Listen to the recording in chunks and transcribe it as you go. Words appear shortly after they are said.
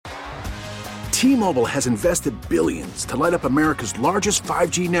T-Mobile has invested billions to light up America's largest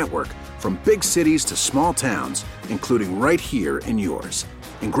 5G network, from big cities to small towns, including right here in yours.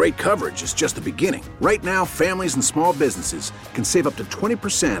 And great coverage is just the beginning. Right now, families and small businesses can save up to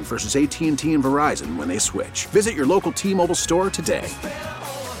 20% versus AT&T and Verizon when they switch. Visit your local T-Mobile store today.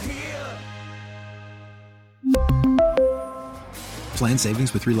 Plan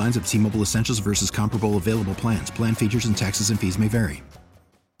savings with 3 lines of T-Mobile Essentials versus comparable available plans. Plan features and taxes and fees may vary.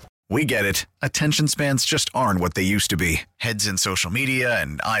 We get it. Attention spans just aren't what they used to be. Heads in social media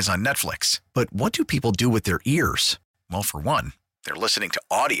and eyes on Netflix. But what do people do with their ears? Well, for one, they're listening to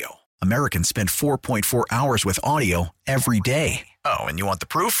audio. Americans spend 4.4 hours with audio every day. Oh, and you want the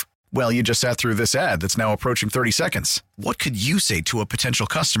proof? Well, you just sat through this ad that's now approaching 30 seconds. What could you say to a potential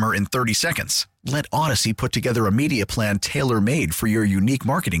customer in 30 seconds? Let Odyssey put together a media plan tailor-made for your unique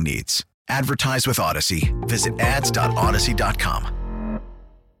marketing needs. Advertise with Odyssey. Visit ads.odyssey.com.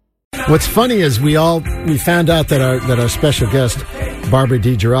 What's funny is we found out that our special guest, Barbara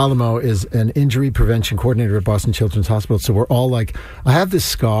DiGirolamo, is an injury prevention coordinator at Boston Children's Hospital. So we're all like, I have this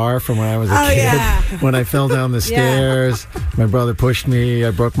scar from when I was a kid. Yeah. When I fell down the stairs, my brother pushed me,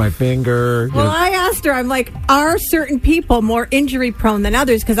 I broke my finger. Well, I asked her, I'm like, are certain people more injury prone than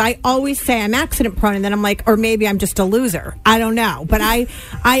others? Because I always say I'm accident prone, and then I'm like, or maybe I'm just a loser. I don't know. But I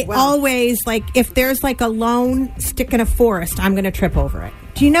always, like, if there's like a lone stick in a forest, I'm going to trip over it.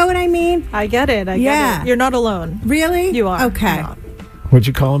 Do you know what I mean? I get it. I get it. You're not alone. Really? You are. Okay. What'd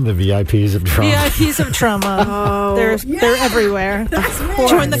you call them? The VIPs of trauma? VIPs of trauma. They're everywhere.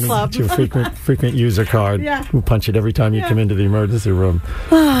 Join the club. Your frequent user card. Yeah. We'll punch it every time you come into the emergency room.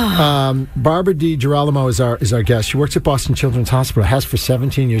 Barbara DiGirolamo is our guest. She works at Boston Children's Hospital, has for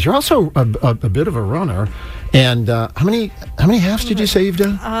 17 years. You're also a bit of a runner. And how many halves did you say you've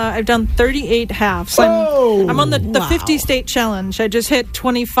done? I've done 38 halves. I'm on the 50-state challenge. I just hit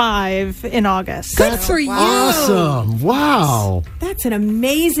 25 in August. Good for you. Awesome. Wow. That's an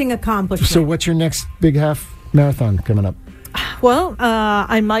amazing accomplishment. So what's your next big half marathon coming up? Well,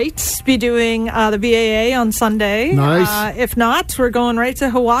 I might be doing the BAA on Sunday. Nice. If not, we're going right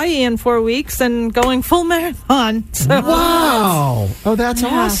to Hawaii in 4 weeks and going full marathon. So. Wow. Oh, that's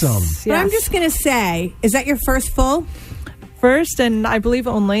awesome. Yes. But I'm just going to say, is that your first full? First, and I believe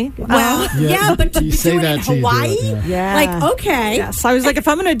only. Well, yeah, but you say that in Hawaii? Yeah. Like, okay. Yes, I was like, if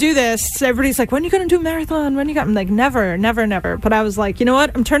I'm going to do this, everybody's like, when are you going to do a marathon? When are you going? I'm like, never. But I was like, you know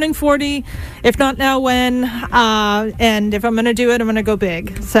what? I'm turning 40. If not now, when? And if I'm going to do it, I'm going to go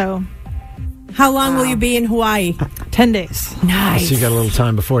big. So. How long will you be in Hawaii? 10 days. Nice. So you got a little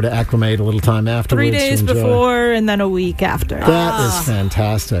time before to acclimate, a little time afterwards. 3 days before, and then a week after. That is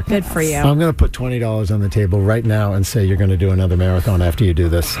fantastic. Good for you. I'm going to put $20 on the table right now and say you're going to do another marathon after you do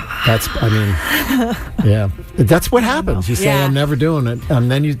this. That's what happens. You say, I'm never doing it. And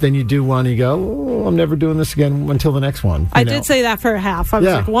then you do one, and you go, oh, I'm never doing this again until the next one. I did say that for a half. I was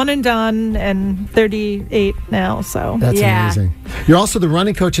like one and done, and 38 now. So that's amazing. You're also the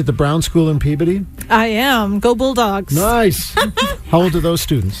running coach at the Brown School in Peabody. I am. Go Bulldogs. Nice. How old are those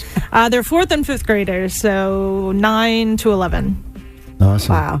students? They're 4th and 5th graders, so 9 to 11.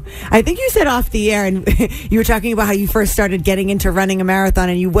 Awesome. Wow. I think you said off the air, and you were talking about how you first started getting into running a marathon,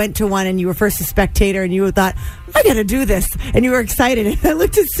 and you went to one, and you were first a spectator, and you thought, I got to do this. And you were excited. And I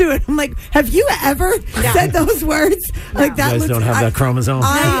looked at Sue, and I'm like, have you ever said those words? No. Like that. You guys don't have that chromosome.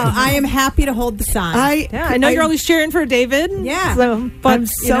 I am happy to hold the sign. I know you're always cheering for David. Yeah. But I'm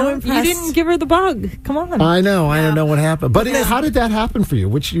so impressed. You didn't give her the bug. Come on. I know. I don't know what happened. But how did that happen for you?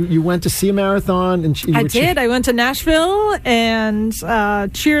 You went to see a marathon? And I did. I went to Nashville and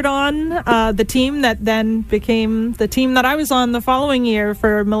cheered on the team that then became the team that I was on the following year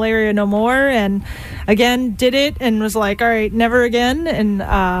for Malaria No More. And again, did it and was like, all right, never again.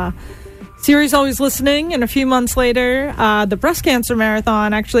 And Siri's always listening. And a few months later, the breast cancer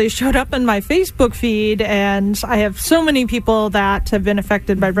marathon actually showed up in my Facebook feed. And I have so many people that have been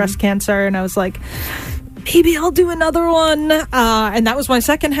affected by breast cancer. And I was like, maybe I'll do another one. And that was my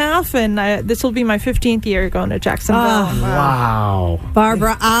second half. And this will be my 15th year going to Jacksonville. Oh, wow.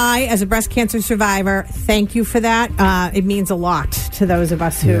 Barbara, I, as a breast cancer survivor, thank you for that. It means a lot to those of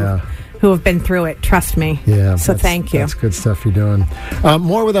us who have been through it. Trust me. Yeah. So thank you. That's good stuff you're doing.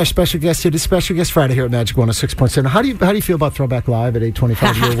 More with our special guest here. This Special Guest Friday here at Magic 106.7. How do you feel about Throwback Live at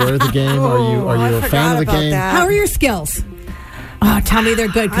 8:25? You're aware of the game? Are you a fan of the game? How are your skills? Oh, tell me they're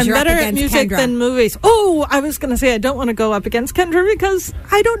good because you're better up at against music Kendra. than movies. Oh, I was going to say I don't want to go up against Kendra because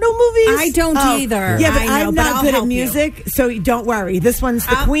I don't know movies. I don't either. Yeah, but I know, I'm not good at music, so don't worry. This one's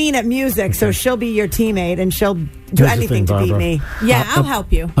the queen at music, so she'll be your teammate, and she'll do anything to beat me. Yeah, I'll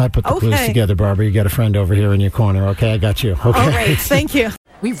help you. I put the clues together, Barbara. You got a friend over here in your corner. Okay, I got you. Okay. All right, thank you.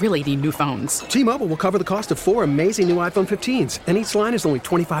 We really need new phones. T-Mobile will cover the cost of 4 amazing new iPhone 15s, and each line is only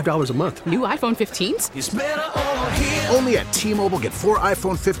 $25 a month. New iPhone 15s? It's better over here. Only at T-Mobile, get 4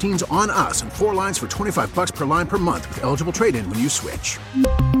 iPhone 15s on us and 4 lines for $25 per line per month with eligible trade-in when you switch.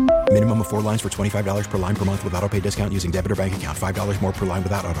 Minimum of 4 lines for $25 per line per month with autopay discount using debit or bank account. $5 more per line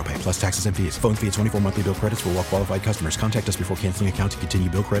without autopay, plus taxes and fees. Phone fee at 24 monthly bill credits for well-qualified customers. Contact us before canceling account to continue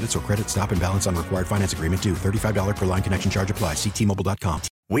bill credits or credit stop and balance on required finance agreement due. $35 per line connection charge applies. See T-Mobile.com.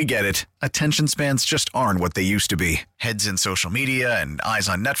 We get it. Attention spans just aren't what they used to be. Heads in social media and eyes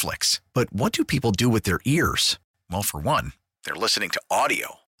on Netflix. But what do people do with their ears? Well, for one, they're listening to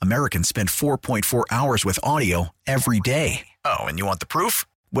audio. Americans spend 4.4 hours with audio every day. Oh, and you want the proof?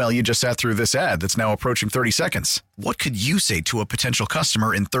 Well, you just sat through this ad that's now approaching 30 seconds. What could you say to a potential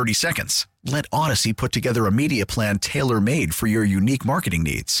customer in 30 seconds? Let Odyssey put together a media plan tailor-made for your unique marketing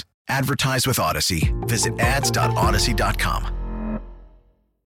needs. Advertise with Odyssey. Visit ads.odyssey.com.